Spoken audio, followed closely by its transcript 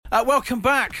Welcome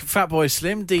back, Fatboy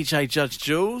Slim, DJ Judge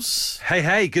Jules.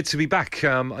 Hey, good to be back.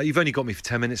 You've only got me for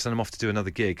 10 minutes and I'm off to do another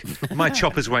gig. My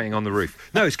chopper's waiting on the roof.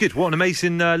 No, it's good. What an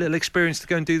amazing little experience to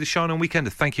go and do the Shine On Weekend.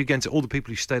 And thank you again to all the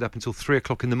people who stayed up until 3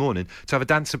 o'clock in the morning to have a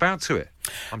dance about to it.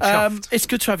 I'm chuffed. It's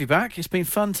good to have you back. It's been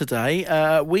fun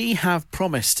today. We have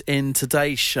promised in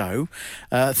today's show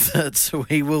that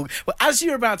we will... Well, as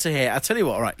you're about to hear, I'll tell you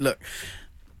what, all right, look.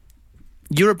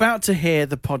 You're about to hear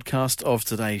the podcast of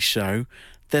today's show.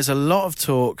 There's a lot of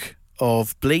talk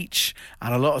of bleach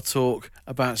and a lot of talk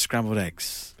about scrambled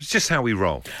eggs. It's just how we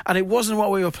roll. And it wasn't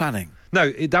what we were planning. No,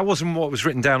 that wasn't what was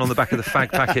written down on the back of the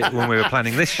fag packet when we were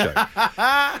planning this show.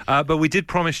 But we did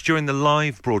promise during the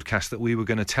live broadcast that we were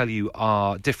going to tell you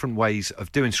our different ways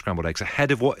of doing scrambled eggs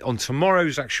ahead of what on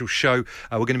tomorrow's actual show.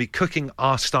 We're going to be cooking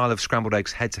our style of scrambled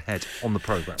eggs head to head on the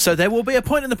programme. So there will be a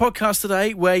point in the podcast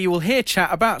today where you will hear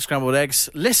chat about scrambled eggs.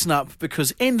 Listen up,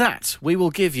 because in that we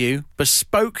will give you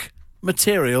bespoke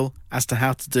material as to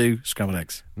how to do scrambled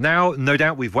eggs. Now, no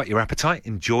doubt we've whet your appetite.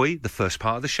 Enjoy the first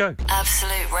part of the show.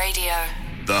 Absolute Radio.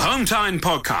 The Home Time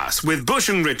Podcast with Bush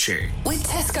and Richie. With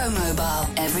Tesco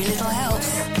Mobile, every little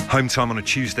helps. Home time on a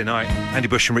Tuesday night. Andy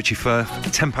Bush and Richie Firth,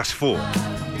 4:10.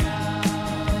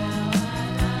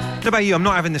 What about you? I'm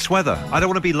not having this weather. I don't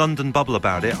want to be London bubble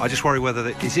about it. I just worry whether...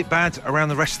 Is it bad around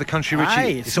the rest of the country, Richie?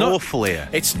 Hey, it's awful here.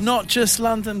 It's not just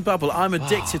London bubble. I'm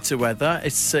addicted to weather.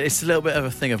 It's a little bit of a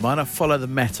thing of mine. I follow the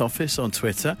Met Office on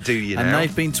Twitter. Do you and now?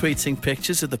 they've been tweeting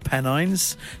pictures of the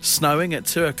Pennines snowing at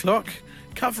 2 o'clock.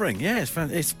 Covering, yeah,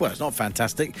 it's not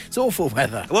fantastic. It's awful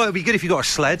weather. Well, it'd be good if you got a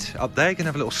sled up there. You can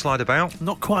have a little slide about.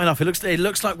 Not quite enough. It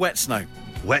looks like wet snow.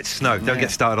 Wet snow. Don't get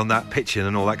started on that pitching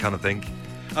and all that kind of thing.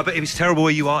 But if it's terrible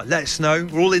where you are, let us know.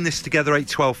 We're all in this together, 8,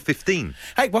 12, 15.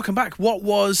 Hey, welcome back. What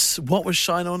was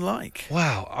Shine On like?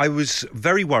 Wow, I was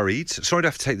very worried. Sorry to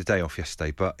have to take the day off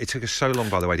yesterday, but it took us so long,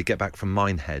 by the way, to get back from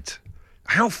Minehead.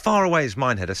 How far away is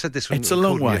Minehead? I said this when it's a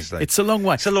long way. Yesterday. It's a long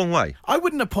way. It's a long way. I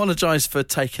wouldn't apologise for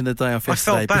taking the day off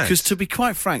yesterday. I felt bad. Because, to be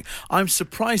quite frank, I'm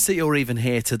surprised that you're even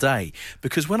here today.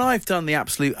 Because when I've done the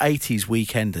absolute 80s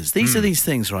weekenders, these are these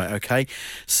things, right? Okay,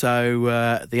 so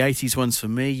the 80s ones for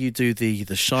me. You do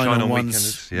the Shine On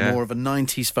ones, more of a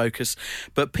 90s focus.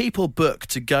 But people book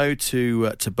to go to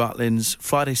Butlins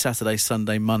Friday, Saturday,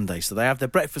 Sunday, Monday. So they have their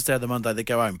breakfast there the Monday. They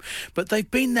go home, but they've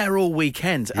been there all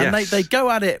weekend, and they go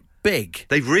at it big.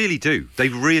 They really do. They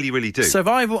really, really do. So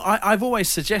I've always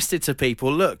suggested to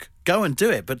people, look, go and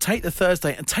do it, but take the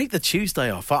Thursday and take the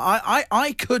Tuesday off.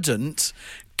 I couldn't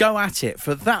go at it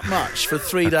for that much for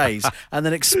 3 days and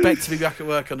then expect to be back at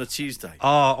work on a Tuesday.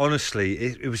 Oh, honestly,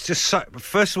 it was just so...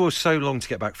 First of all, it was so long to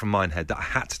get back from Minehead that I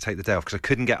had to take the day off because I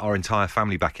couldn't get our entire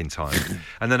family back in time.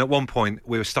 And then at one point,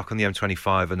 we were stuck on the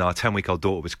M25 and our 10-week-old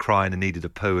daughter was crying and needed a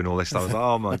poo and all this stuff. I was like,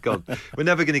 oh, my God, we're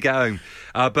never going to get home.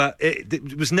 But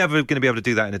it was never going to be able to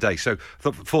do that in a day. So I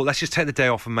thought, let's just take the day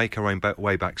off and make our own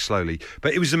way back slowly.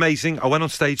 But it was amazing. I went on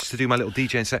stage to do my little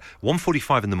DJing set,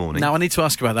 1:45 in the morning. Now, I need to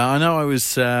ask about that. I know I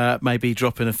was... maybe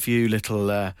dropping a few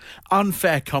little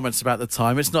unfair comments about the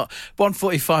time. It's not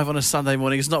 1:45 on a Sunday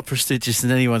morning. It's not prestigious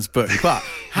in anyone's book. But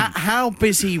how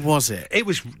busy was it? It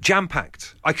was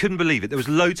jam-packed. I couldn't believe it. There was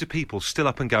loads of people still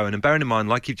up and going. And bearing in mind,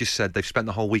 like you've just said, they've spent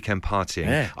the whole weekend partying.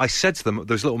 Yeah. I said to them,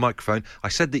 there was a little microphone, I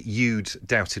said that you'd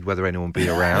doubted whether anyone would be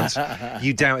around.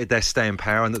 You doubted their staying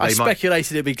power. And that they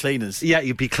speculated it'd be cleaners. Yeah,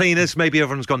 you'd be cleaners. Maybe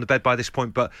everyone's gone to bed by this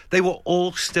point. But they were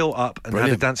all still up and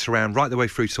had a dance around right the way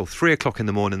through till 3 o'clock in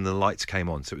the morning. The lights came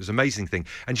on, so it was an amazing thing.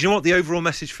 And do you know what the overall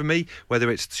message for me,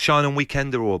 whether it's Shine On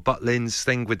Weekender or Butlins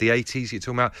thing with the 80s you're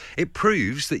talking about, it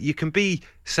proves that you can be,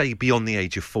 say, beyond the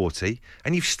age of 40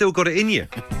 and you've still got it in you.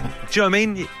 Do you know what I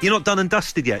mean? You're not done and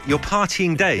dusted yet. Your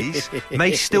partying days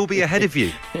may still be ahead of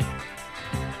you.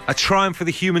 A triumph for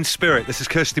the human spirit. This is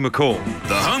Kirsty McCall.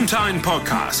 The Home Time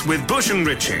Podcast with Bush and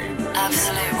Richie.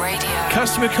 Absolute Radio.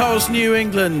 Kirsty McCall's New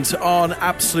England on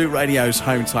Absolute Radio's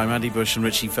Home Time. Andy Bush and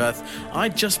Richie Firth. I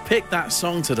just picked that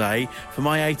song today for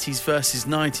my 80s versus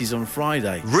 90s on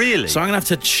Friday. Really? So I'm going to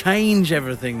have to change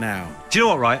everything now. Do you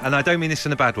know what, right? And I don't mean this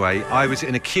in a bad way. I was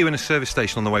in a queue in a service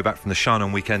station on the way back from the Shine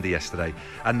On Weekender yesterday,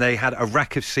 and they had a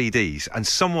rack of CDs, and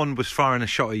someone was firing a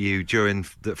shot at you during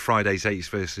the Friday's 80s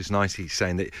versus 90s,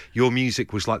 saying that your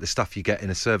music was like the stuff you get in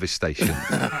a service station.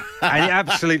 And you're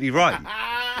absolutely right.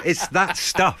 It's that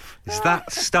stuff. It's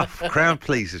that stuff. Crowd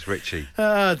pleasers, Richie.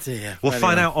 Oh, dear. We'll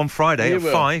find out on Friday at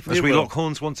 5 as we will. lock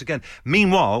horns once again.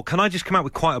 Meanwhile, can I just come out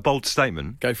with quite a bold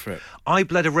statement? Go for it. I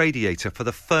bled a radiator for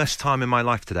the first time in my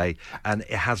life today, and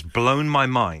it has blown my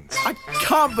mind. I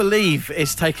can't believe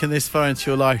it's taken this far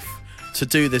into your life to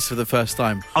do this for the first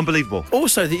time. Unbelievable.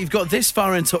 Also, that you've got this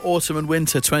far into autumn and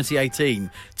winter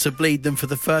 2018 to bleed them for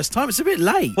the first time. It's a bit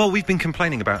late. Well, we've been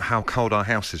complaining about how cold our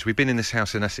house is. We've been in this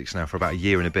house in Essex now for about a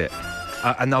year and a bit.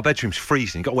 And our bedroom's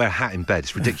freezing. You've got to wear a hat in bed.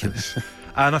 It's ridiculous.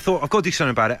 And I thought, I've got to do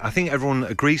something about it. I think everyone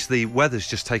agrees the weather's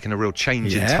just taken a real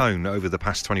change in tone over the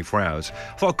past 24 hours.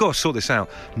 I thought, I've got to sort this out.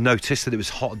 Noticed that it was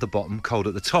hot at the bottom, cold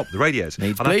at the top, the radiators.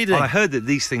 Needs bleeding. I heard that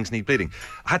these things need bleeding.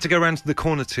 I had to go around to the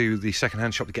corner to the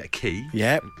second-hand shop to get a key.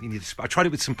 Yep. I tried it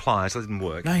with some pliers. That didn't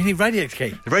work. No, you need radiator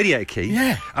key. The radiator key?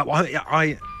 Yeah.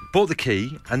 I bought the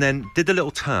key and then did the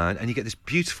little turn, and you get this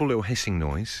beautiful little hissing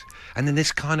noise, and then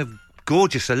this kind of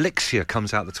gorgeous elixir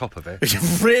comes out the top of it.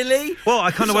 Really? Well,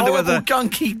 I kind of wonder whether...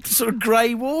 gunky sort of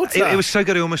grey water. It was so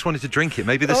good I almost wanted to drink it.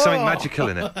 Maybe there's something magical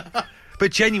in it.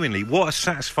 But genuinely, what a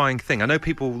satisfying thing. I know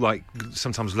people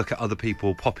sometimes look at other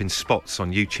people popping spots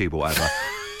on YouTube or whatever.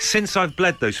 Since I've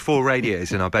bled those 4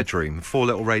 radiators in our bedroom, 4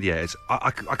 little radiators, I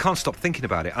can't stop thinking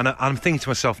about it. And I'm thinking to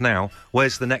myself now,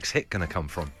 where's the next hit going to come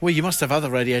from? Well, you must have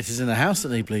other radiators in the house that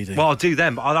need bleeding. Well, I'll do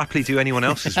them, but I'll happily do anyone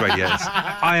else's radiators.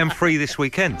 I am free this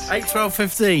weekend. 8, 12,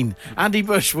 15. Andy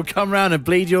Bush will come round and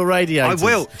bleed your radiators. I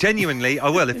will. Genuinely, I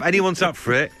will. If anyone's up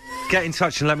for it, get in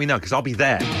touch and let me know, because I'll be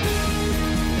there.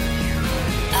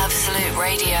 Absolute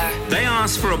Radio. They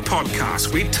asked for a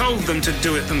podcast. We told them to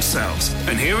do it themselves.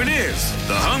 And here it is,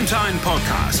 the Home Time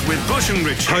Podcast with Bush and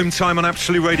Richie. Home Time on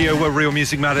Absolute Radio, where real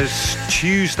music matters.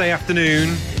 Tuesday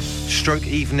afternoon, stroke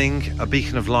evening, a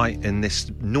beacon of light in this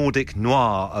Nordic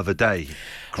noir of a day.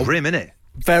 Grim, innit?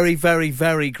 Very, very,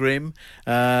 very grim.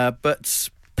 But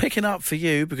picking up for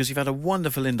you, because you've had a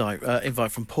wonderful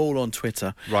invite from Paul on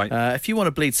Twitter. Right. If you want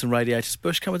to bleed some radiators,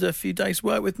 Bush, come and do a few days'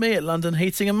 work with me at London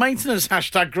Heating and Maintenance.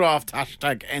 #graft,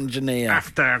 #engineer.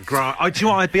 After graft. Do you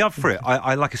know what? I'd be up for it.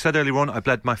 I like I said earlier on, I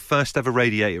bled my first ever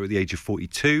radiator at the age of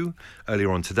 42,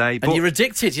 earlier on today. And you're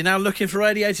addicted. You're now looking for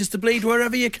radiators to bleed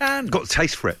wherever you can. Got a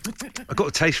taste for it. I've got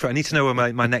a taste for it. I need to know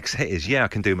where my next hit is. Yeah, I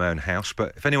can do my own house,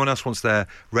 but if anyone else wants their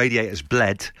radiators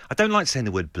bled, I don't like saying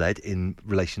the word bled in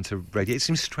relation to radiator. It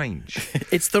seems strange.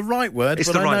 It's the right word,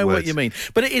 but I know what you mean.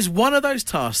 But it is one of those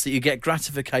tasks that you get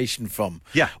gratification from.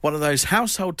 Yeah. One of those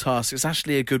household tasks. It's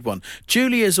actually a good one.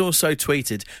 Julia's also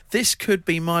tweeted, this could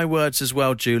be my words as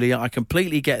well, Julia. I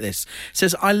completely get this. It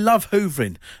says, I love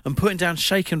hoovering and putting down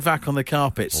shake and vac on the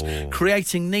carpets,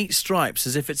 creating neat stripes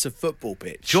as if it's a football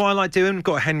pitch. Do you know what I like doing? We've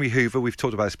got a Henry Hoover. We've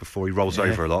talked about this before. He rolls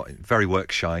over a lot. Very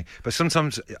work shy. But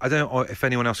sometimes, I don't know if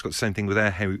anyone else got the same thing with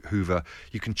their Hoover,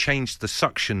 you can change the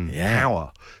suction power.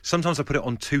 Sometimes I put it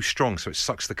on too strong so it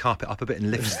sucks the carpet up a bit and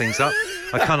lifts things up.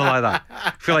 I kind of like that.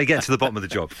 I feel like getting to the bottom of the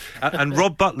job. And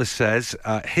Rob Butler says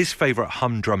his favourite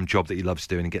humdrum job that he loves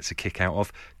doing and gets a kick out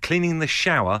of, cleaning the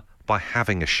shower by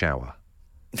having a shower.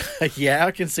 Yeah,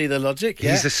 I can see the logic.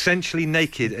 Yeah. He's essentially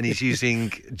naked and he's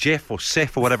using Jif or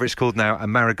Sif or whatever it's called now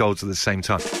and marigolds at the same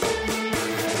time.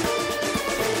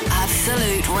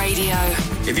 Absolute Radio.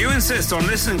 If you insist on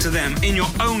listening to them in your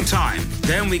own time,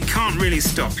 then we can't really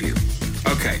stop you.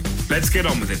 Okay, let's get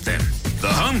on with it then. The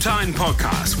Home Time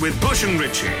Podcast with Bush and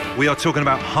Richie. We are talking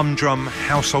about humdrum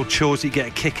household chores that you get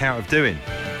a kick out of doing.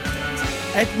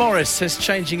 Ed Morris says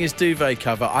changing his duvet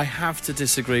cover. I have to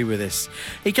disagree with this.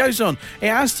 He goes on, it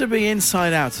has to be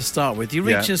inside out to start with. You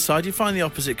reach inside, you find the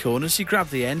opposite corners, you grab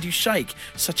the end, you shake.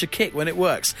 Such a kick when it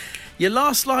works. Your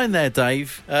last line there,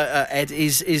 Dave, Ed,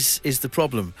 is the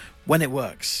problem. When it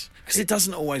works. Because it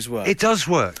doesn't always work. It does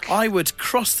work. I would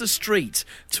cross the street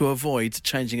to avoid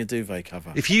changing a duvet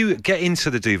cover. If you get into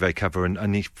the duvet cover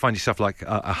and you find yourself like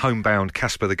a homebound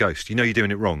Casper the Ghost, you know you're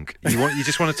doing it wrong. You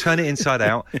just want to turn it inside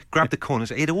out, grab the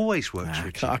corners. It always works,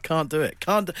 Richie. I can't do it.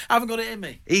 I haven't got it in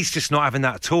me. He's just not having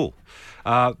that at all.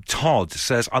 Todd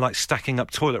says, I like stacking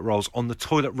up toilet rolls on the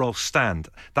toilet roll stand.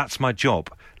 That's my job.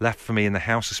 Left for me in the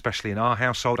house, especially in our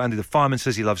household. Andy the fireman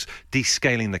says he loves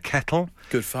descaling the kettle.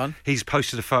 Good fun. He's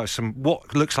posted a photo of some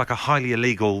what looks like a highly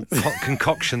illegal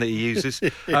concoction that he uses.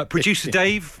 Producer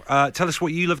Dave, tell us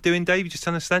what you love doing, Dave. You just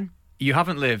tell us then. You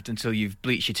haven't lived until you've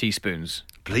bleached your teaspoons.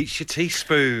 Bleach your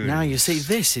teaspoons. Now, you see,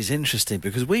 this is interesting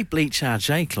because we bleach our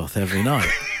J-cloth every night.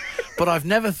 But I've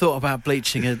never thought about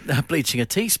bleaching a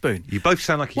teaspoon. You both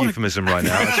sound like a euphemism right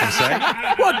now, that's what I'm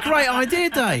saying. What a great idea,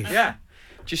 Dave. Yeah.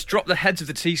 Just drop the heads of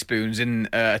the teaspoons in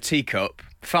a teacup,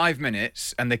 5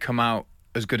 minutes, and they come out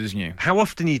as good as new. How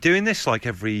often are you doing this? Like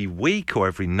every week or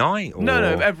every night? Or... No,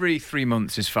 every 3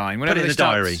 months is fine. Whenever Put it in the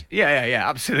diary. Yeah,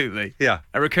 absolutely. Yeah.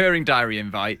 A recurring diary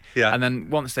invite. Yeah. And then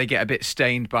once they get a bit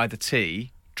stained by the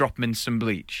tea, drop them in some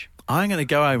bleach. I'm going to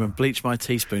go home and bleach my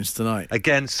teaspoons tonight.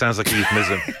 Again, sounds like a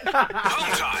euphemism.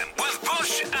 Home Time with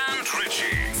Bush and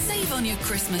Richie. Save on on your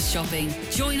Christmas shopping.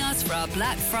 Join us for our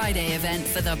Black Friday event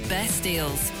for the best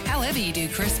deals. However you do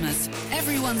Christmas,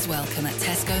 everyone's welcome at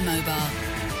Tesco Mobile.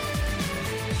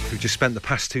 We've just spent the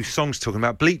past 2 songs talking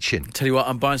about bleaching. Tell you what,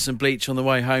 I'm buying some bleach on the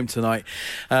way home tonight.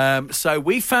 So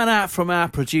we found out from our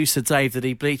producer Dave that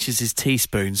he bleaches his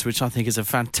teaspoons, which I think is a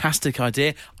fantastic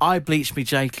idea. I bleach me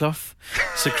J-cloth.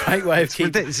 It's a great way of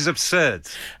keeping... This is absurd.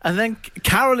 And then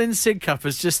Carolyn Sidcup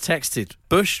has just texted,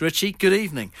 Bush, Richie, good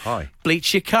evening. Hi.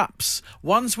 Bleach your cups.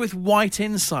 Ones with white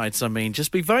insides, I mean.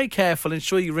 Just be very careful,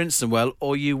 ensure you rinse them well,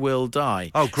 or you will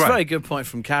die. Oh, great. It's a very good point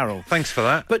from Carol. Thanks for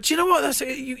that. But do you know what?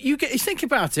 You think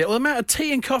about it. Well, the amount of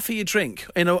tea and coffee you drink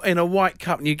in a white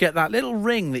cup, and you get that little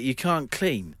ring that you can't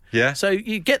clean. Yeah. So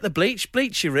you get the bleach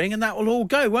your ring, and that will all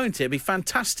go, won't it? It'll be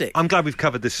fantastic. I'm glad we've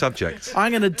covered this subject.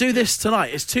 I'm going to do this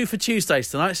tonight. It's 2 for Tuesdays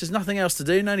tonight, so there's nothing else to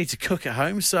do. No need to cook at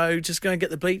home, so just go and get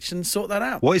the bleach and sort that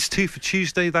out. What is 2 for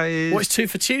Tuesday, that is? What's 2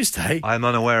 for Tuesday? I'm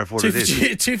unaware of what it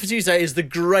is. 2 for Tuesday is the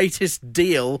greatest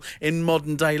deal in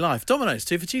modern day life. Domino's,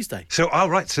 2 for Tuesday. So,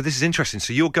 right, so this is interesting.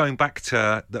 So you're going back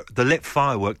to the lit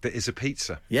firework that is a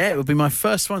pizza. Yeah, it will be my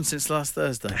first one since last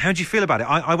Thursday. How do you feel about it?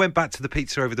 I went back to the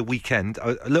pizza over the weekend,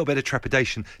 a little bit of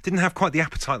trepidation. Didn't have quite the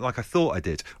appetite like I thought I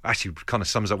did. Actually, kind of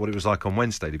sums up what it was like on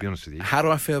Wednesday, to be honest with you. How do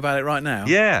I feel about it right now?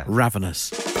 Yeah.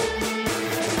 Ravenous.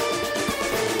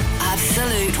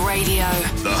 Absolute Radio.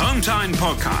 The Home Time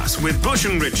Podcast with Bush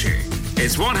and Richie.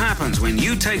 It's what happens when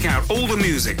you take out all the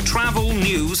music, travel,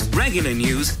 news, regular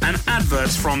news, and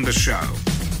adverts from the show.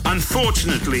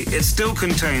 Unfortunately, it still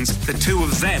contains the two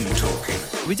of them talking.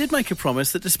 We did make a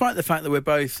promise that despite the fact that we're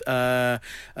both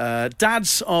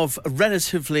dads of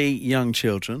relatively young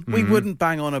children, we wouldn't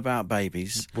bang on about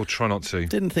babies. We'll try not to.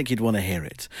 Didn't think you'd want to hear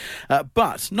it.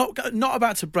 But not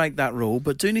about to break that rule,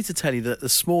 but do need to tell you that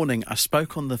this morning I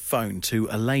spoke on the phone to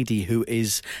a lady who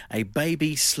is a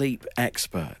baby sleep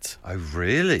expert. Oh,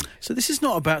 really? So this is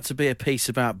not about to be a piece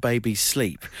about baby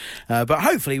sleep, but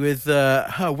hopefully with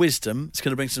her wisdom, it's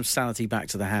going to bring some sanity back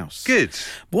to the house. Good.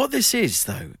 What this is,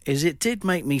 though, is it did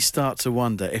make me start to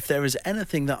wonder if there is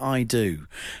anything that I do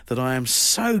that I am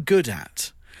so good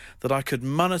at that I could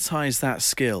monetize that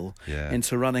skill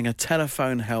into running a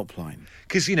telephone helpline.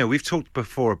 Because, you know, we've talked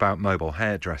before about mobile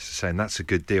hairdressers saying that's a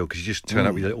good deal because you just turn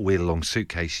up with a little wheel-along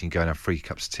suitcase and you go and have 3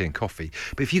 cups of tea and coffee.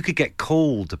 But if you could get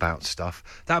called about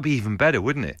stuff, that'd be even better,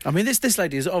 wouldn't it? I mean, this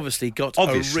lady has obviously got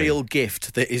a real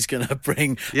gift that is going to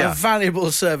bring a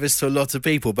valuable service to a lot of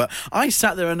people. But I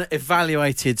sat there and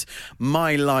evaluated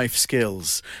my life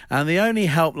skills. And the only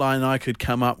helpline I could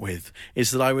come up with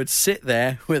is that I would sit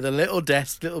there with a little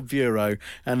desk, little bureau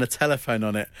and a telephone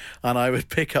on it. And I would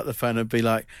pick up the phone and be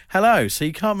like, hello, so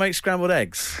you can't make scrambled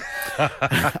eggs?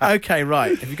 Okay,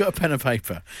 right. Have you got a pen and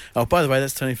paper? Oh, by the way,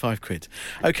 that's 25 quid.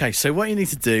 Okay, so what you need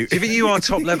to do... Do you think you are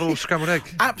top level scrambled egg?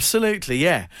 Absolutely,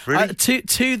 yeah. Really?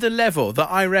 To the level that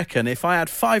I reckon if I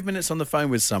had 5 minutes on the phone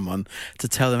with someone to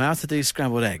tell them how to do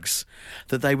scrambled eggs,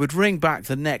 that they would ring back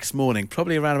the next morning,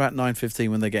 probably around about 9:15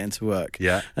 when they get into work,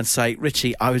 and say,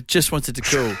 Richie, I just wanted to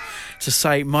call to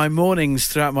say my mornings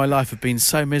throughout my life have been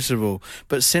so miserable,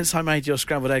 but since I made your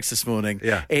scrambled eggs this morning,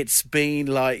 it's been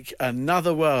like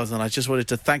another world, and I just wanted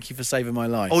to thank you for saving my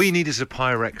life. All you need is a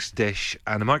Pyrex dish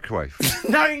and a microwave.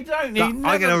 No, you don't.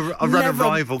 I'm going to run a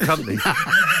rival company.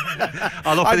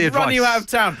 I'll offer the advice. I'd run you out of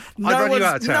town.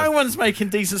 No one's making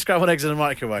decent scrambled eggs in a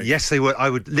microwave. Yes, they would. I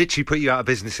would literally put you out of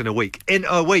business in a week. In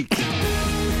a week. The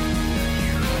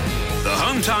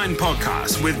Home Time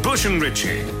Podcast with Bush and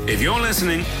Richie. If you're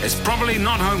listening, it's probably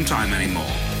not Home Time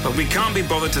anymore, but we can't be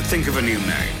bothered to think of a new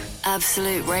name.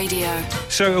 Absolute Radio.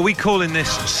 So are we calling this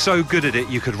so good at it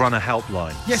you could run a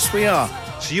helpline? Yes, we are.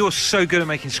 So you're so good at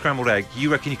making scrambled egg,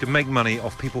 you reckon you could make money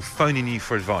off people phoning you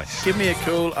for advice? Give me a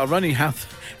call. I'll run you how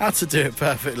to do it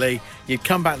perfectly. You'd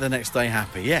come back the next day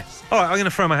happy, yes. All right, I'm going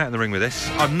to throw my hat in the ring with this.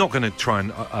 I'm not going to try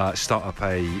and start up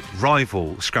a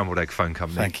rival scrambled egg phone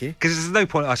company. Thank you. Because there's no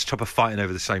point us fighting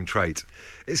over the same trade.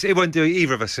 It won't do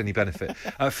either of us any benefit.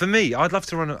 For me, I'd love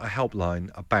to run a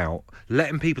helpline about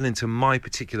letting people into my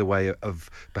particular way of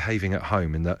behaving at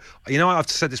home. In that, you know, I've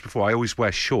said this before, I always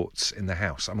wear shorts in the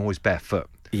house. I'm always barefoot.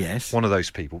 Yes. One of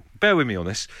those people. Bear with me on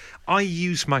this. I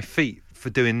use my feet for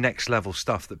doing next level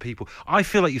stuff that people... I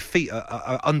feel like your feet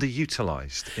are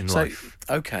underutilised in life.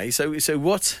 Okay, so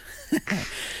what...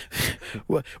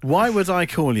 Why would I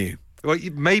call you? Well,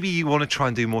 maybe you want to try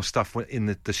and do more stuff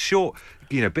in the short...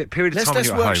 period of time Let's when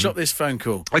you're at workshop home. this phone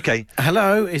call. Okay.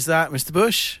 Hello, is that Mr.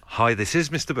 Bush? Hi, this is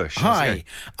Mr. Bush. Hi.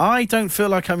 I don't feel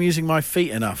like I'm using my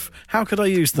feet enough. How could I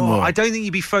use them Well, more? I don't think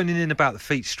you'd be phoning in about the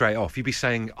feet straight off. You'd be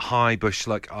saying, hi, Bush,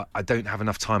 I don't have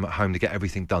enough time at home to get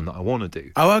everything done that I want to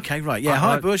do. Oh, okay, right. Yeah,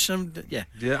 hi, Bush. Yeah.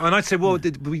 Yeah, and I'd say, well,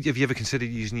 have you ever considered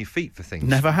using your feet for things?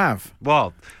 Never have.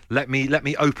 Well, let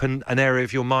me open an area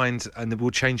of your mind and it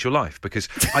will change your life, because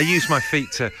I use my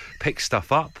feet to pick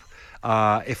stuff up.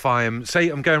 If I'm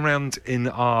going around in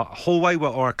our hallway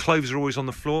or our clothes are always on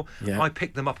the floor, I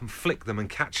pick them up and flick them and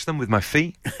catch them with my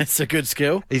feet. It's a good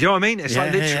skill. You know what I mean? It's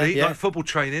like literally yeah. like football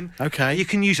training. Okay. You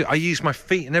can use it. I use my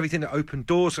feet and everything to open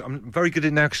doors. I'm very good at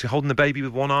it now because you're holding the baby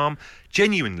with one arm.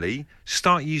 Genuinely,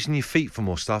 start using your feet for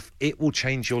more stuff. It will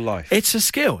change your life. It's a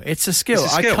skill.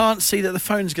 I can't see that the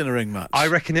phone's going to ring much. I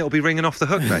reckon it'll be ringing off the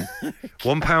hook, mate.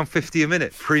 £1.50 a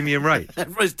minute, premium rate.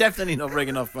 It's definitely not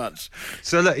ringing off much.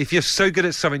 So look, if you're so good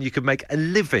at something you could make a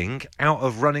living out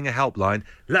of running a helpline,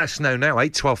 let us know now,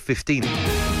 8 12 15.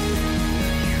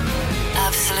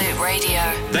 Absolute Radio.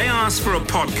 They asked for a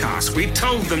podcast. We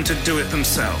told them to do it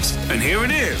themselves. And here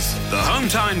it is, the Home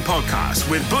Time Podcast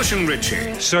with Bush and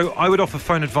Richie. So I would offer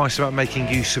phone advice about making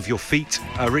use of your feet.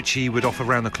 Richie would offer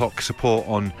round-the-clock support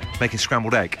on making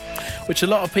scrambled egg. Which a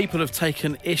lot of people have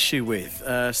taken issue with,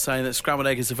 saying that scrambled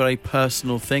egg is a very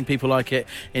personal thing. People like it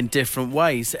in different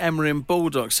ways. Emma in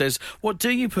Bulldog says, what do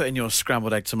you put in your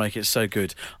scrambled egg to make it so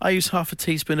good? I use half a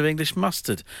teaspoon of English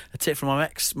mustard, a tip from my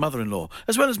ex-mother-in-law,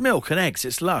 as well as milk and eggs.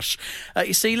 It's lush.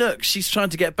 You see, look, she's trying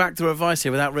to get back to her advice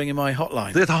here without ringing my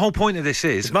hotline. The whole point of this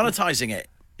is... It's monetising it.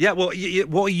 Yeah, well,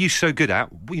 what are you so good at?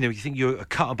 You think you're a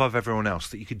cut above everyone else,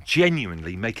 that you could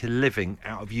genuinely make a living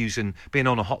out of being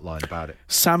on a hotline about it.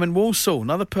 Sam in Walsall,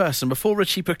 another person. Before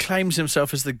Richie proclaims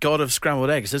himself as the god of scrambled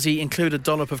eggs, does he include a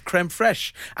dollop of creme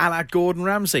fraiche, a la Gordon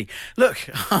Ramsay? Look,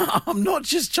 I'm not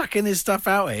just chucking this stuff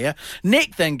out here.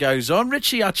 Nick then goes on,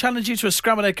 Richie, I challenge you to a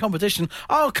scrambled egg competition.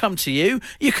 I'll come to you.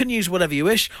 You can use whatever you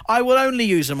wish. I will only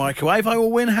use a microwave. I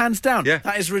will win hands down. Yeah.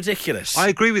 That is ridiculous. I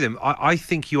agree with him. I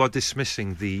think you are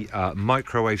dismissing the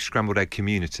microwave scrambled egg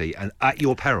community, and at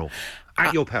your peril.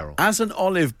 At your peril. As an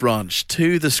olive branch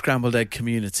to the scrambled egg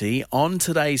community, on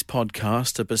today's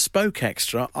podcast, a bespoke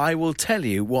extra, I will tell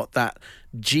you what that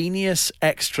genius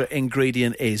extra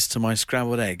ingredient is to my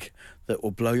scrambled egg that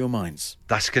will blow your minds.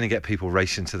 That's going to get people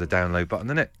racing to the download button,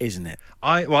 isn't it? Isn't it?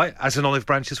 As an olive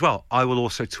branch as well, I will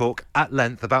also talk at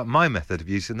length about my method of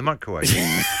using the microwave.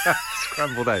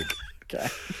 Scrambled egg. Okay.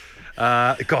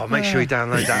 God, make sure you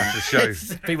download that after the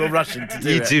show. People rushing to do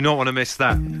it. You do not want to miss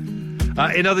that.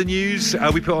 In other news,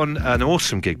 we put on an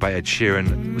awesome gig by Ed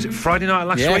Sheeran. Was it Friday night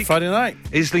last week? Yeah, Friday night.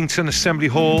 Islington Assembly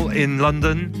Hall in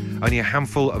London. Only a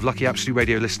handful of lucky Absolute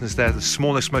Radio listeners there. The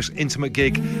smallest, most intimate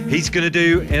gig he's going to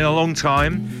do in a long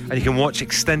time. And you can watch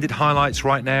extended highlights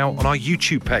right now on our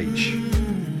YouTube page.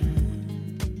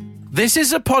 This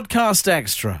is a podcast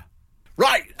extra.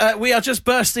 Right, we are just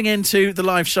bursting into the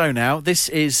live show now. This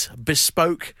is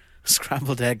bespoke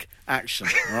scrambled egg action,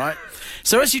 right?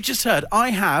 So as you just heard, I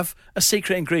have a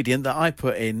secret ingredient that I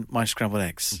put in my scrambled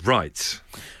eggs. Right.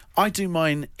 I do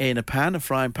mine in a pan, a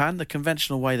frying pan, the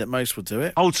conventional way that most would do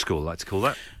it. Old school, I like to call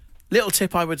that. Little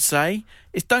tip I would say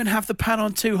is don't have the pan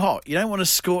on too hot. You don't want to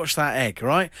scorch that egg,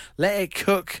 right? Let it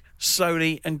cook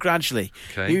slowly and gradually,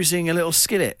 using a little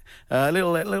skillet, a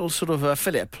little sort of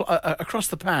fillet across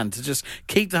the pan to just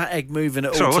keep that egg moving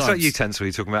at all times. Sorry, what's that utensil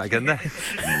you're talking about again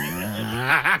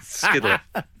there? Skillet.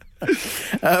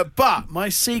 But my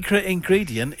secret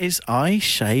ingredient is I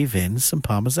shave in some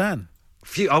Parmesan.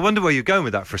 I wonder where you're going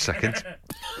with that for a second.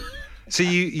 So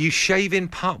you shave in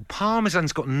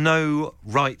Parmesan's got no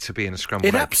right to be in a scrambled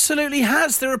egg. It absolutely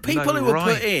has. There are people who will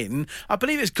put in, I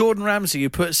believe it's Gordon Ramsay who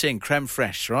puts in creme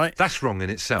fraiche, right? That's wrong in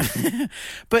itself.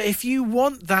 But if you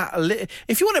want that,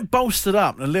 if you want it bolstered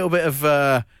up and a little bit of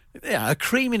a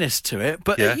creaminess to it,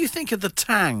 but you think of the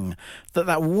tang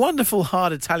that wonderful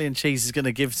hard Italian cheese is going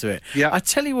to give to it. Yeah. I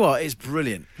tell you what, it's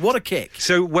brilliant. What a kick.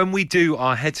 So when we do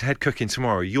our head-to-head cooking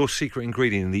tomorrow, your secret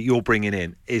ingredient that you're bringing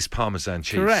in is Parmesan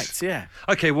cheese. Correct, yeah.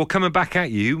 Okay, well, coming back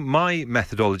at you, my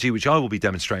methodology, which I will be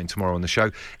demonstrating tomorrow on the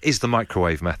show, is the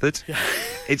microwave method.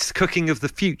 It's cooking of the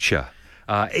future.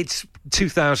 It's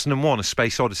 2001, A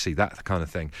Space Odyssey, that kind of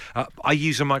thing. I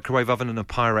use a microwave oven and a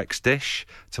Pyrex dish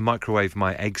to microwave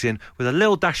my eggs in with a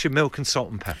little dash of milk and salt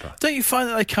and pepper. Don't you find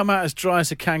that they come out as dry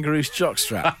as a kangaroo's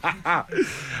jockstrap?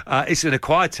 It's an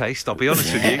acquired taste, I'll be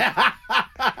honest with you.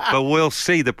 But we'll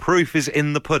see. The proof is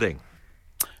in the pudding.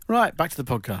 Right, back to the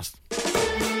podcast.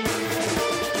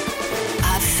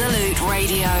 Absolute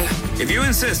Radio. If you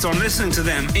insist on listening to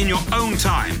them in your own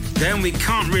time, then we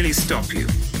can't really stop you.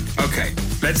 Okay,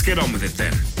 let's get on with it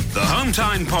then. The Home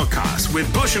Time Podcast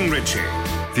with Bush and Richie.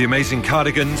 The Amazing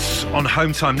Cardigans on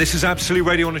Home Time. This is Absolute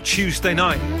Radio on a Tuesday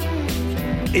night.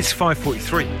 It's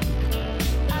 5:43.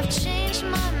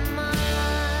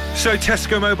 So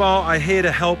Tesco Mobile are here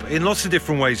to help in lots of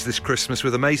different ways this Christmas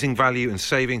with amazing value and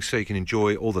savings so you can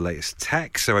enjoy all the latest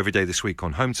tech. So every day this week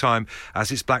on Home Time,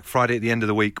 as it's Black Friday at the end of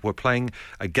the week, we're playing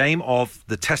a game of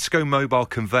the Tesco Mobile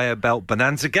Conveyor Belt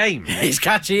Bonanza game. It's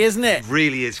catchy, isn't it? It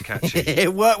really is catchy.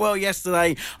 It worked well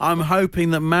yesterday. I'm hoping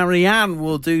that Marianne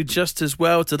will do just as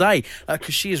well today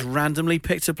because she has randomly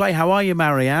picked to play. How are you,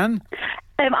 Marianne?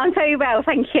 I'm very well,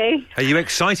 thank you. Are you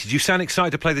excited? You sound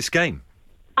excited to play this game.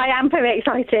 I am very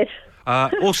excited.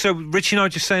 Also, Richie and I were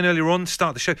just saying earlier on,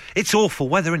 start the show, it's awful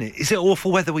weather, isn't it? Is it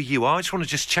awful weather where you are? I just want to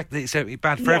just check that it's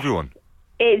bad for everyone.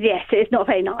 Yes, it's not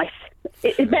very nice.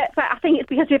 But I think it's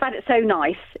because we've had it so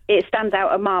nice, it stands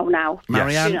out a mile now.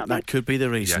 Marianne, Yes. that could be the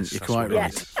reason. Yes, You're that's quite what it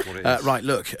right. is. What it is. Right,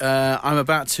 look, I'm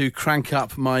about to crank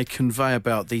up my conveyor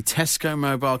belt. The Tesco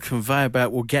Mobile conveyor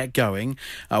belt will get going.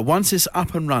 Once it's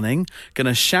up and running, going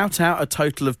to shout out a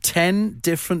total of 10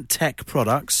 different tech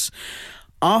products.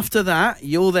 After that,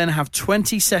 you'll then have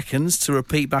 20 seconds to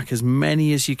repeat back as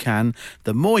many as you can.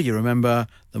 The more you remember,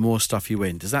 the more stuff you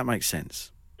win. Does that make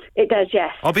sense? It does,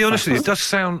 yes. I'll be honest with you, it does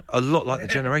sound a lot like the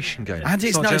Generation game. And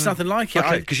it's nothing like it.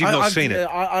 Okay, because you've not seen it.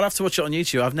 I'll have to watch it on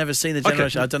YouTube. I've never seen the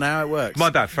Generation. Okay. I don't know how it works. My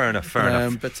bad, fair enough.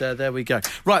 But there we go.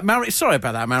 Right, sorry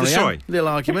about that, Marianne. Sorry. Little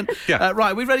argument. Yeah.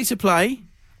 Right, we ready to play?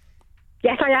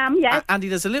 Yes, I am, yes. Andy,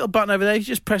 there's a little button over there. You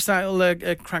just press that,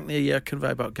 it'll crank the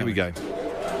conveyor belt going. Here we go.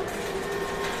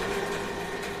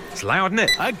 It's loud, isn't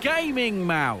it? A gaming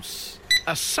mouse.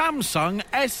 A Samsung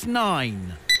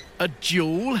S9. A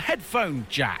dual headphone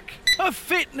jack. A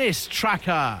fitness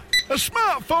tracker. A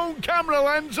smartphone camera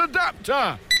lens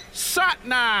adapter.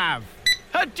 Sat-nav.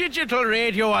 A digital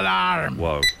radio alarm.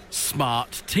 Whoa.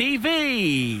 Smart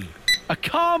TV. A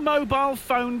car mobile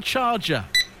phone charger.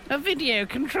 A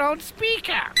video-controlled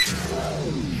speaker.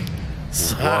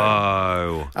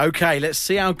 Whoa. OK, let's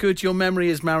see how good your memory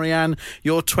is, Marianne.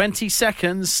 Your 20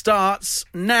 seconds starts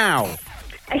now.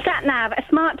 A sat-nav, a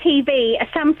smart TV, a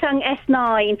Samsung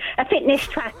S9, a fitness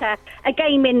tracker, a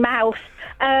gaming mouse,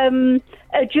 a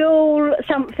dual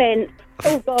something.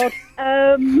 Oh, God.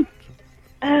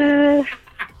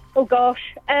 Oh,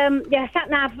 gosh.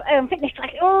 Sat-nav, fitness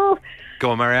tracker. Oh.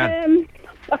 Go on, Marianne.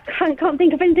 I can't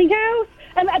think of anything else.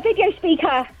 A video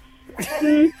speaker.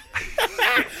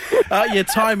 Your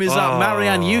time is up.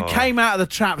 Marianne, you came out of the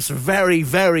traps very,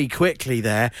 very quickly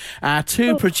there. Our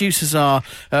two producers are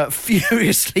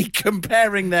furiously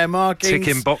comparing their markings.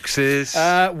 Ticking boxes.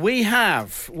 We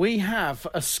have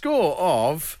a score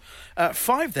of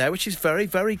 5 there, which is very,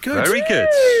 very good. Very good.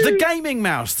 The gaming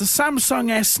mouse, the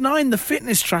Samsung S9, the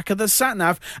fitness tracker, the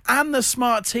sat-nav, and the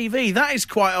smart TV. That is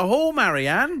quite a haul,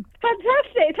 Marianne.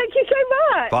 Fantastic. Thank you so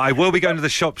much. But I will be going to the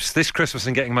shops this Christmas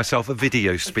and getting myself a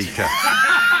video speaker.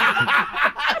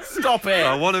 Stop it.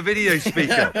 I want a video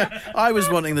speaker. I was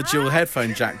wanting the dual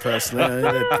headphone jack personally.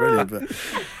 They're brilliant. But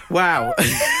wow.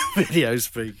 Video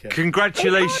speaker.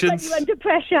 Congratulations. You under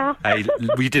pressure. Hey,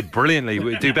 we did brilliantly.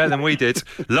 We do better than we did.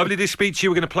 Lovely to speak to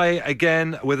you. We're going to play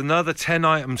again with another 10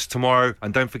 items tomorrow.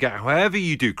 And don't forget, however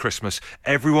you do Christmas,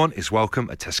 everyone is welcome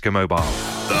at Tesco Mobile.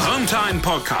 The Home Time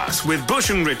Podcast with Bush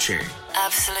and Richie.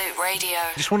 Absolute Radio.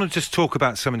 I just want to talk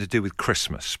about something to do with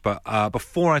Christmas. But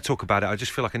before I talk about it, I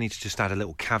just feel like I need to just add a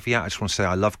little caveat. I just want to say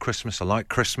I love Christmas. I like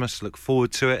Christmas, look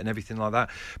forward to it and everything like that.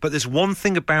 But there's one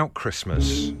thing about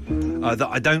Christmas that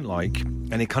I don't like,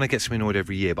 and it kind of gets me annoyed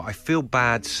every year, but I feel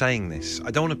bad saying this.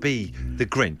 I don't want to be the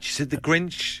Grinch. Is it the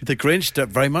Grinch? The Grinch,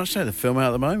 very much so. The film out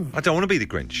at the moment. I don't want to be the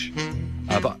Grinch.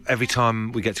 But every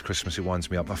time we get to Christmas, it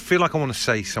winds me up. I feel like I want to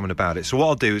say something about it. So what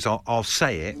I'll do is I'll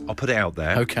say it. I'll put it out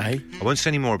there. Okay. I won't say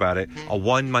any more about it. I'll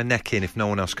wind my neck in if no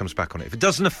one else comes back on it. If it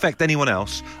doesn't affect anyone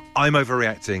else, I'm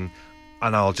overreacting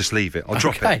and I'll just leave it. I'll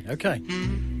drop it. Okay.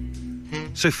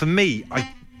 So for me,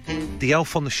 the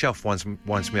elf on the shelf winds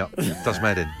me up, does my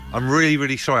head in. I'm really,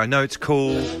 really sorry. I know it's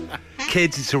cool.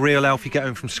 Kids, it's a real elf. You get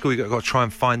home from school, you've got to try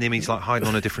and find him. He's like hiding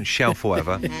on a different shelf or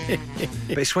whatever.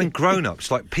 But it's when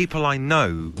grown-ups, like people I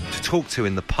know to talk to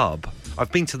in the pub,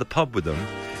 I've been to the pub with them,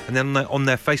 and then on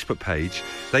their Facebook page,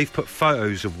 they've put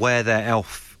photos of where their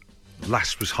elf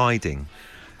last was hiding.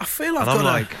 I feel And I'm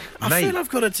like, mate, I've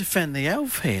got to defend the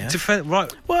elf here.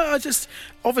 Right. Well,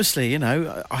 obviously,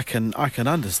 I can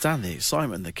understand the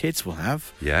excitement the kids will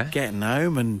have. Yeah. Getting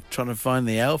home and trying to find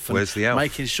the elf. And Where's the elf?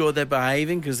 making sure they're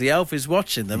behaving because the elf is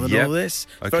watching them and Yep. all this.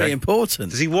 It's Okay. very important.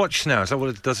 Does he watch now? Is that what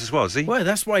it does as well? Is he? Well,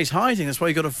 that's why he's hiding. That's why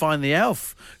you've got to find the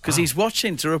elf because he's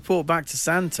watching to report back to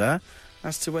Santa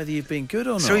as to whether you've been good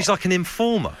or not. So he's like an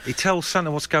informer. He tells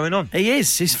Santa what's going on. He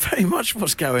is. He's very much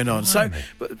what's going on. So,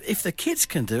 but if the kids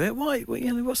can do it, why?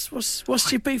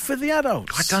 What's your beef with the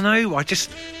adults? I don't know.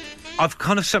 I've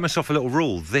kind of set myself a little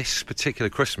rule this particular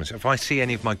Christmas. If I see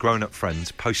any of my grown-up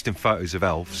friends posting photos of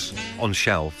elves on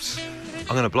shelves,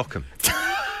 I'm going to block them.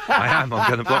 I am. I'm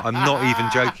going to block. I'm not even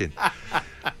joking.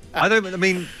 I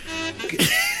mean,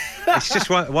 it's just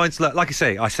winds. Like I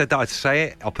say, I said that I'd say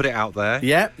it. I'll put it out there.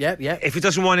 Yep. If it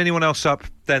doesn't wind anyone else up,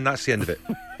 then that's the end of it.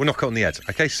 We'll knock it on the head.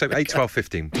 Okay, so 8, 12,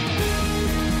 15.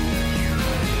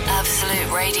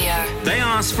 Absolute Radio. They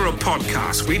asked for a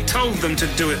podcast. We told them to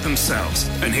do it themselves.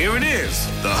 And here it is,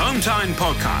 the Home Time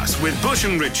Podcast with Bush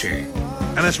and Richie.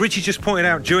 And as Richie just pointed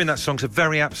out during that song, it's a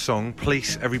very apt song,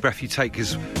 Police, Every Breath You Take,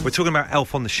 because we're talking about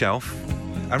Elf on the Shelf.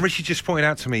 And Richie just pointed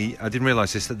out to me, I didn't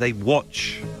realise this, that they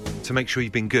watch to make sure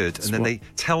you've been good, and then they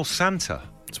tell Santa.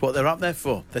 That's what they're up there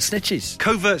for. They're snitches.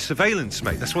 Covert surveillance,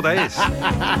 mate. That's what that is.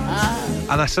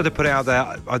 And I sort of put it out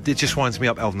there. It just winds me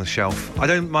up, Elf on the Shelf. I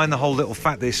don't mind the whole little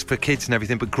fact that it's for kids and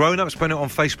everything, but grown-ups putting it on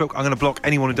Facebook, I'm going to block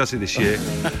anyone who does it this year.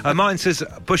 Martin says,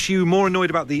 Bush, you more annoyed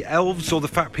about the elves or the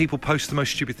fact people post the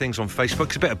most stupid things on Facebook?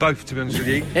 It's a bit of both, to be honest with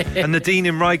you. And Nadine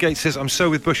in Reigate says, I'm so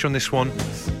with Bush on this one.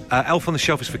 Elf on the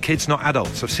Shelf is for kids, not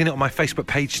adults. I've seen it on my Facebook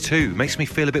page too. Makes me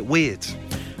feel a bit weird.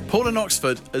 Paul in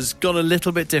Oxford has gone a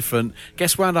little bit different.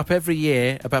 Gets wound up every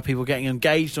year about people getting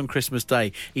engaged on Christmas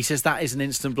Day. He says that is an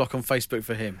instant block on Facebook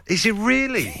for him. Is it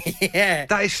really? Yeah.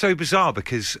 That is so bizarre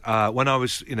because when I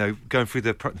was, going through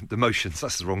the motions,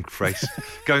 that's the wrong phrase,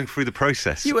 going through the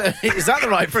process. Is that the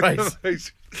right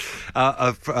phrase?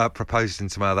 I've proposed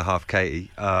into my other half, Katie.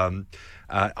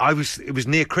 It was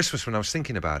near Christmas when I was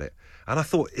thinking about it. And I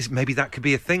thought maybe that could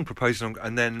be a thing, proposing,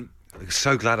 and then I'm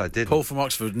so glad I did. Paul from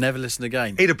Oxford would never listen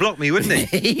again. He'd have blocked me, wouldn't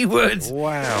he? He would.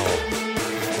 Wow.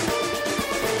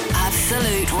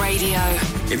 Absolute Radio.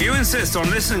 If you insist on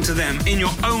listening to them in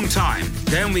your own time,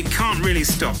 then we can't really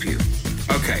stop you.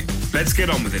 Okay, let's get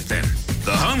on with it then.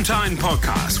 The Home Time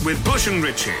Podcast with Bush and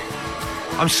Richie.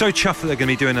 I'm so chuffed that they're going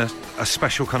to be doing a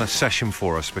special kind of session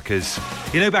for us because,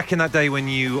 back in that day when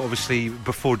you, obviously,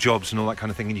 before jobs and all that kind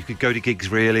of thing, and you could go to gigs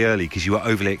really early because you were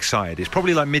overly excited. It's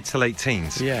probably like mid to late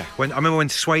teens. Yeah. I remember when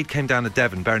Suede came down to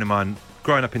Devon, bearing in mind,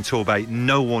 growing up in Torbay,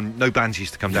 no bands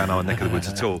used to come down our neck of the woods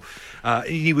at all.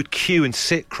 You would queue and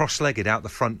sit cross-legged out the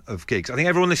front of gigs. I think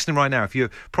everyone listening right now, if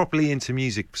you're properly into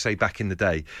music, say back in the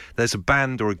day, there's a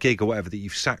band or a gig or whatever that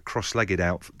you've sat cross-legged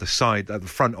out the side, at the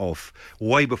front of,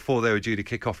 way before they were due to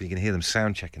kick off, and you can hear them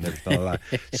sound checking and everything like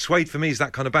that. Suede for me is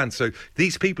that kind of band. So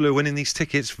these people who are winning these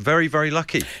tickets, very, very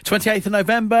lucky. 28th of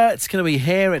November, it's going to be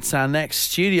here. It's our next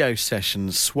studio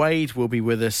session. Suede will be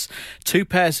with us. 2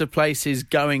 pairs of places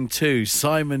going to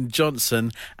Simon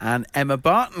Johnson and Emma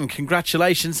Barton.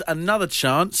 Congratulations. Another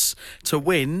chance to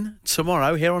win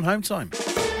tomorrow here on Home Time.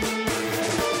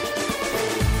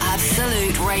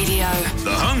 Absolute Radio.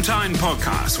 The Home Time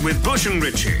Podcast with Bush and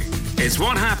Richie. It's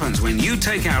what happens when you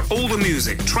take out all the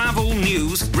music, travel,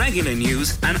 news, regular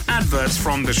news, and adverts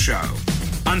from the show.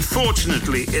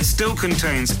 Unfortunately, it still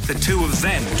contains the two of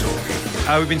them talking.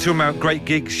 We've been talking about great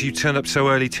gigs. You turned up so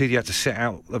early too, you had to sit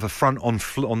out of the front on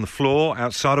the floor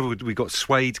outside of it. We got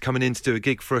Suede coming in to do a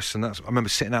gig for us, and I remember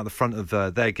sitting out the front of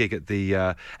their gig at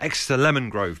the Exeter Lemon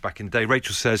Grove back in the day.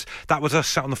 Rachel says that was us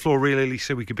sat on the floor really early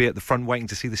so we could be at the front waiting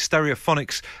to see the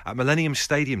Stereophonics at Millennium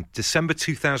Stadium, December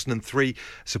 2003,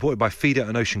 supported by Feeder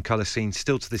and Ocean Colour Scene.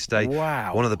 Still to this day,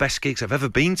 wow, one of the best gigs I've ever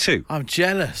been to. I'm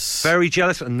jealous. Very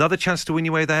jealous. Another chance to win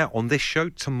your way there on this show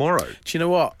tomorrow. Do you know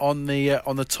what? On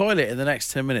the toilet in the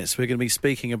next 10 minutes, we're going to be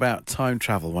speaking about time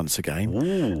travel once again.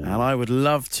 Ooh. And I would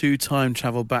love to time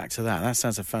travel back to that. That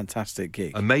sounds a fantastic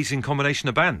gig. Amazing combination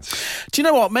of bands. Do you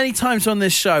know what? Many times on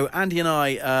this show, Andy and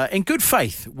I, in good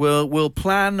faith, will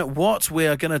plan what we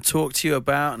are going to talk to you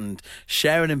about and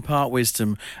share and impart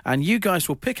wisdom. And you guys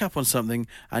will pick up on something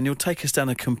and you'll take us down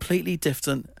a completely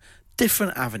different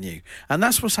avenue. And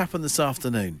that's what's happened this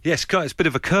afternoon. Yes, it's a bit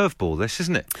of a curveball, this,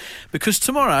 isn't it? Because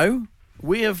tomorrow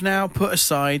we have now put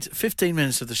aside 15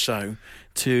 minutes of the show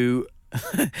to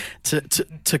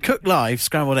cook live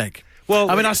scrambled egg. Well,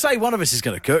 I mean, I say one of us is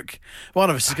going to cook. One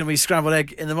of us is going to be scrambled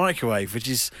egg in the microwave, which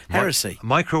is heresy.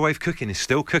 Microwave cooking is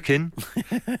still cooking.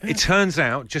 It turns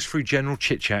out, just through general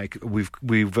chit-chat, we've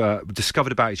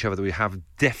discovered about each other that we have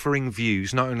differing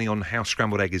views, not only on how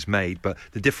scrambled egg is made, but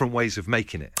the different ways of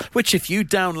making it. Which, if you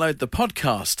download the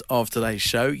podcast of today's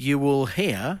show, you will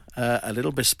hear a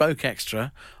little bespoke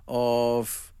extra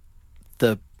of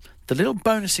the the little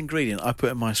bonus ingredient I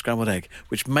put in my scrambled egg,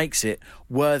 which makes it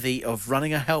worthy of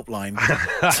running a helpline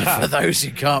for those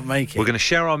who can't make it. We're going to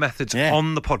share our methods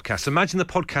on the podcast. Imagine the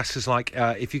podcast is like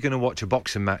if you're going to watch a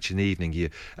boxing match in the evening, the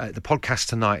podcast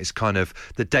tonight is kind of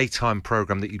the daytime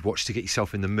programme that you'd watch to get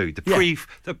yourself in the mood,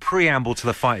 the preamble to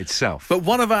the fight itself. But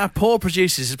one of our poor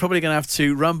producers is probably going to have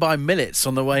to run by Millets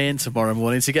on the way in tomorrow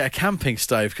morning to get a camping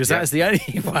stove, because that is the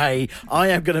only way I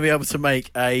am going to be able to make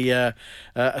a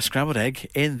scrambled egg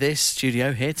in this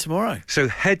studio here tomorrow. So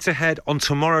head-to-head on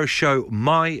tomorrow's show,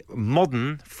 my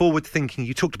modern, forward-thinking,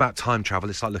 you talked about time travel,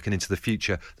 it's like looking into the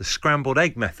future, the scrambled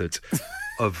egg method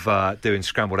of doing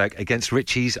scrambled egg against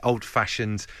Richie's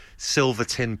old-fashioned silver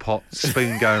tin pot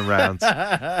spoon going round,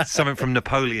 something from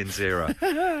Napoleon's era.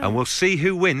 And we'll see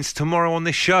who wins tomorrow on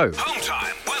this show. Home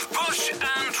time with Bush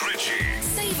and Richie.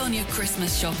 Save on your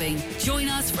Christmas shopping. Join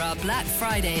us for our Black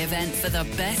Friday event for the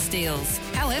best deals.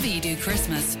 However you do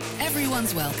Christmas,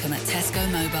 everyone's welcome at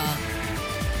Tesco Mobile.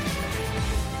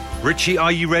 Richie,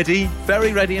 are you ready?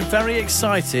 Very ready and very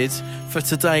excited for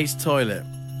today's toilet.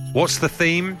 What's the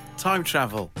theme? Time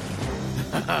travel.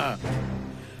 And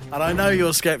I know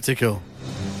you're sceptical.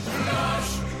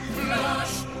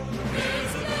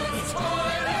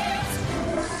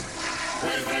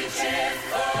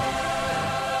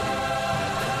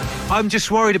 I'm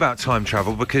just worried about time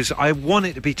travel because I want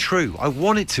it to be true. I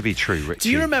want it to be true, Richie.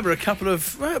 Do you remember a couple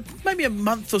of, maybe a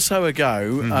month or so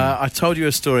ago, I told you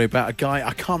a story about a guy,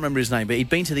 I can't remember his name, but he'd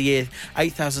been to the year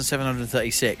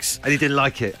 8736. And he didn't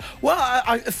like it?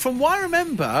 Well, from what I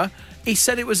remember, he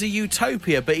said it was a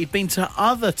utopia, but he'd been to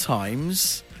other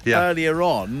times earlier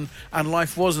on, and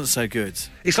life wasn't so good.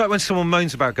 It's like when someone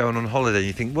moans about going on holiday and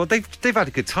you think, well, they've had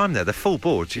a good time there. They're full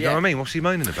board. Do you know what I mean? What's he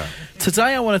moaning about?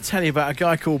 Today I want to tell you about a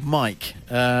guy called Mike.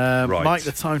 Mike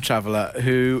the Time Traveller,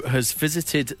 who has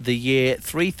visited the year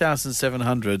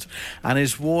 3700 and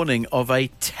is warning of a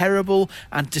terrible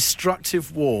and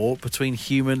destructive war between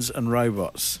humans and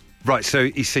robots. Right, so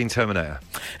he's seen Terminator.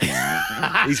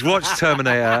 He's watched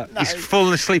Terminator. No. He's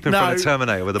fallen asleep in front of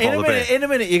Terminator with a bottle of beer. In a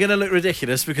minute, you're going to look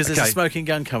ridiculous because there's a smoking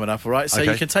gun coming up, all right? So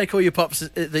you can take all your pops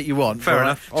that you want. Fair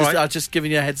enough. All right. I'm just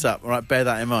giving you a heads up, all right? Bear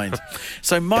that in mind.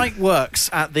 So Mike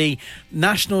works at the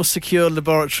National Secure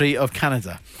Laboratory of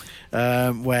Canada,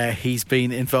 where he's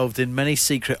been involved in many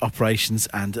secret operations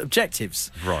and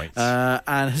objectives. Right.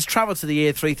 And has travelled to the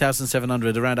year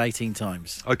 3700 around 18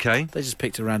 times. Okay. They just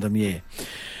picked a random year.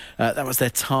 That was their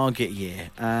target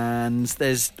year, and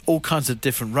there's all kinds of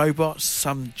different robots,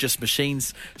 some just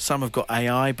machines, some have got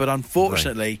AI, but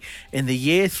unfortunately, in the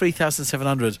year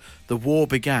 3700, the war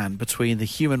began between the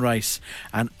human race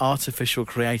and artificial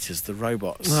creators, the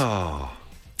robots. Oh.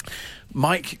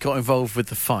 Mike got involved with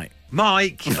the fight.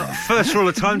 Mike, first rule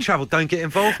of time travel, don't get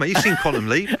involved, mate. You've seen Quantum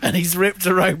Leap. And he's ripped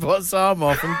a robot's arm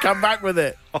off and come back with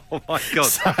it. Oh, my God.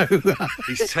 So,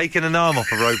 he's taken an arm off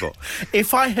a robot.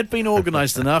 If I had been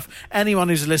organised enough, anyone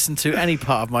who's listened to any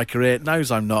part of my career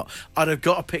knows I'm not, I'd have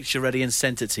got a picture ready and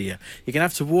sent it to you. You're going to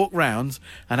have to walk round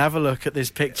and have a look at this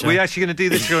picture. Are we actually going to do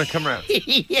this? You're going to come round?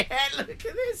 Yeah, look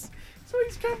at this. So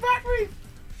he's come back with.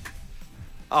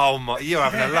 Oh, my, you're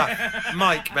having a laugh.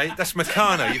 Mike, mate, that's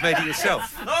Meccano. You've made it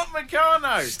yourself. Not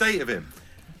Meccano. State of him.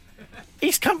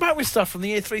 He's come back with stuff from the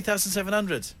year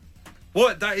 3700.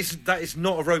 What? That is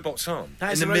not a robot's arm.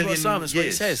 That is a robot's arm, that's what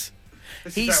he says.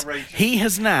 This is outrageous. He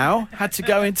has now had to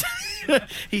go into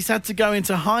he's had to go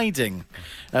into hiding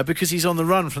because he's on the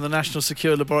run from the National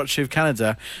Secure Laboratory of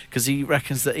Canada because he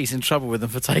reckons that he's in trouble with them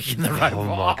for taking the robot. Oh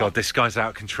my God, this guy's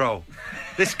out of control.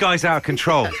 This guy's out of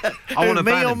control. I want to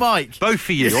ban or him. Mike? Both of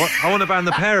you. I want to ban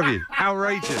the pair of you.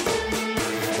 Outrageous.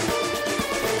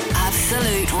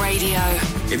 Absolute Radio.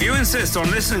 If you insist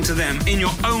on listening to them in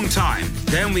your own time,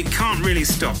 then we can't really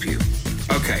stop you.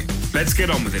 Okay, let's get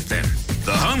on with it then.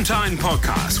 The Home Time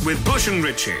Podcast with Bush and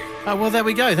Richie. Oh, well, there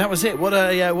we go. That was it. What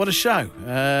a show.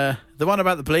 The one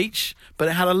about the bleach, but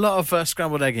it had a lot of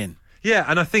scrambled egg in. Yeah,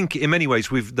 and I think in many ways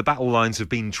the battle lines have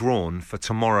been drawn for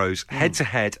tomorrow's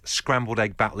head-to-head scrambled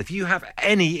egg battle. If you have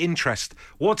any interest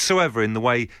whatsoever in the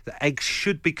way that eggs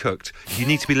should be cooked, you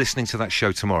need to be listening to that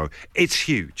show tomorrow. It's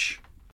huge.